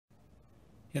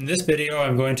In this video,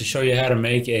 I'm going to show you how to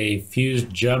make a fuse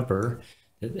jumper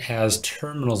that has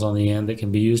terminals on the end that can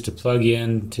be used to plug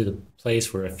in to the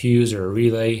place where a fuse or a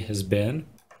relay has been.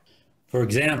 For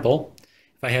example,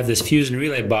 if I have this fuse and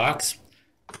relay box,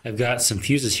 I've got some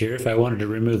fuses here. If I wanted to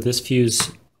remove this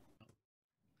fuse,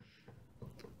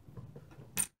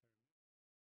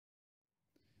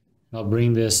 I'll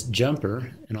bring this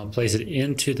jumper and I'll place it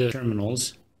into the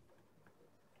terminals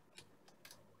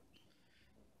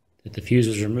that the fuse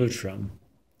was removed from.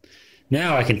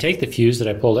 Now I can take the fuse that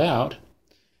I pulled out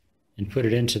and put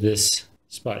it into this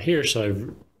spot here. So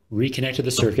I've reconnected the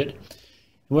circuit. And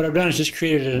what I've done is just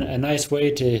created a nice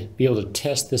way to be able to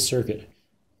test this circuit.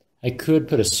 I could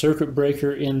put a circuit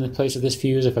breaker in the place of this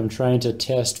fuse if I'm trying to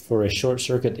test for a short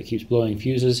circuit that keeps blowing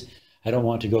fuses. I don't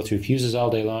want to go through fuses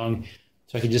all day long,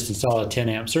 so I could just install a 10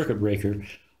 amp circuit breaker.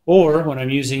 Or when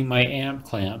I'm using my amp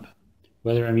clamp,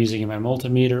 whether I'm using my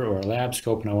multimeter or a lab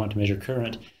scope and I want to measure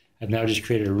current, I've now just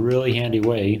created a really handy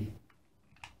way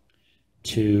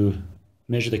to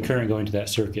measure the current going to that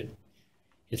circuit.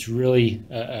 It's really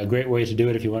a great way to do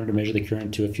it if you wanted to measure the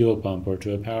current to a fuel pump or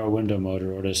to a power window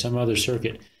motor or to some other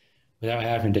circuit without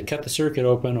having to cut the circuit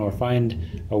open or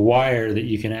find a wire that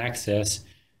you can access.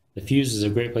 The fuse is a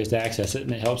great place to access it,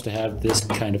 and it helps to have this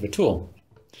kind of a tool.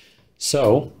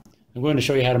 So I'm going to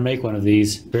show you how to make one of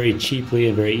these very cheaply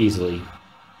and very easily.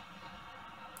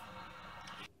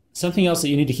 Something else that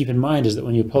you need to keep in mind is that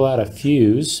when you pull out a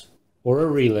fuse or a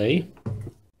relay,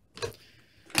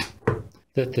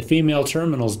 that the female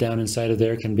terminals down inside of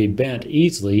there can be bent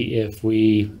easily if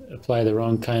we apply the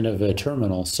wrong kind of a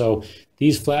terminal. So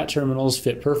these flat terminals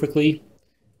fit perfectly,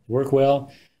 work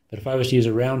well, but if I was to use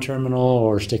a round terminal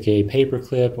or stick a paper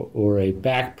clip or a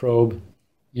back probe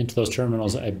into those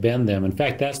terminals, I bend them. In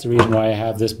fact, that's the reason why I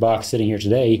have this box sitting here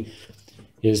today,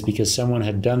 is because someone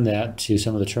had done that to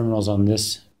some of the terminals on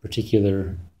this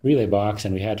particular relay box,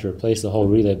 and we had to replace the whole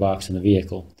relay box in the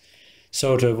vehicle.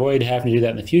 So to avoid having to do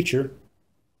that in the future,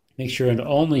 make sure and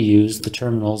only use the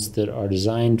terminals that are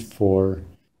designed for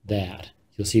that.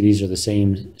 You'll see these are the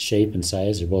same shape and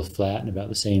size. They're both flat and about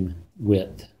the same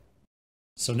width.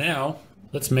 So now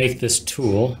let's make this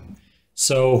tool.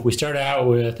 So we start out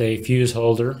with a fuse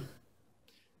holder.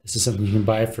 This is something you can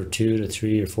buy for $2 to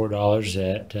 $3 or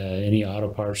 $4 at any auto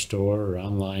parts store or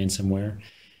online somewhere.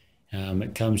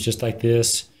 It comes just like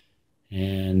this,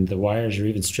 and the wires are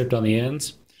even stripped on the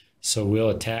ends. So we'll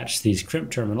attach these crimp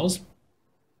terminals.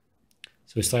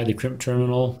 So we slide the crimp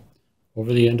terminal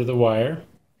over the end of the wire.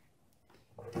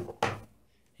 And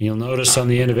you'll notice on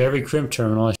the end of every crimp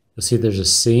terminal, you'll see there's a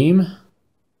seam.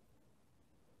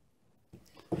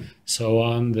 So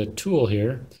on the tool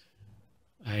here,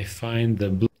 I find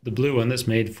the blue one that's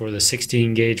made for the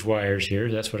 16 gauge wires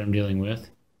here. That's what I'm dealing with.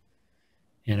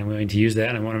 And I'm going to use that,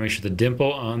 and I want to make sure the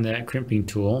dimple on that crimping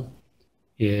tool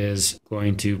is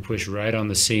going to push right on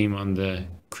the seam on the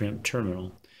crimp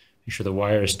terminal. Make sure the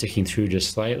wire is sticking through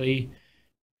just slightly.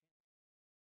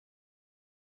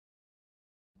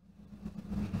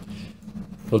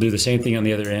 We'll do the same thing on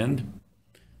the other end.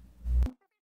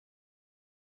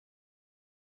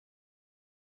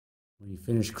 When you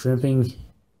finish crimping,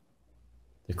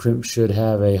 the crimp should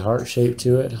have a heart shape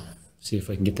to it. See if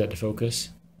I can get that to focus.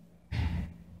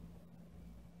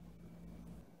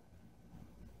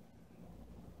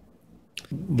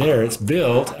 There, it's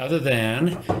built, other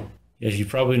than, as you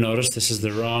probably noticed, this is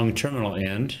the wrong terminal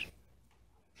end,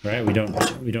 right? We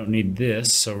don't need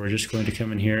this, so we're just going to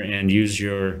come in here and use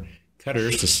your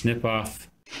cutters to snip off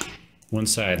one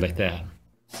side like that.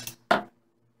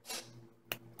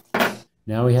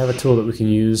 Now we have a tool that we can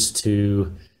use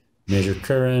to measure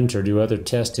current or do other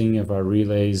testing of our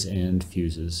relays and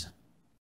fuses.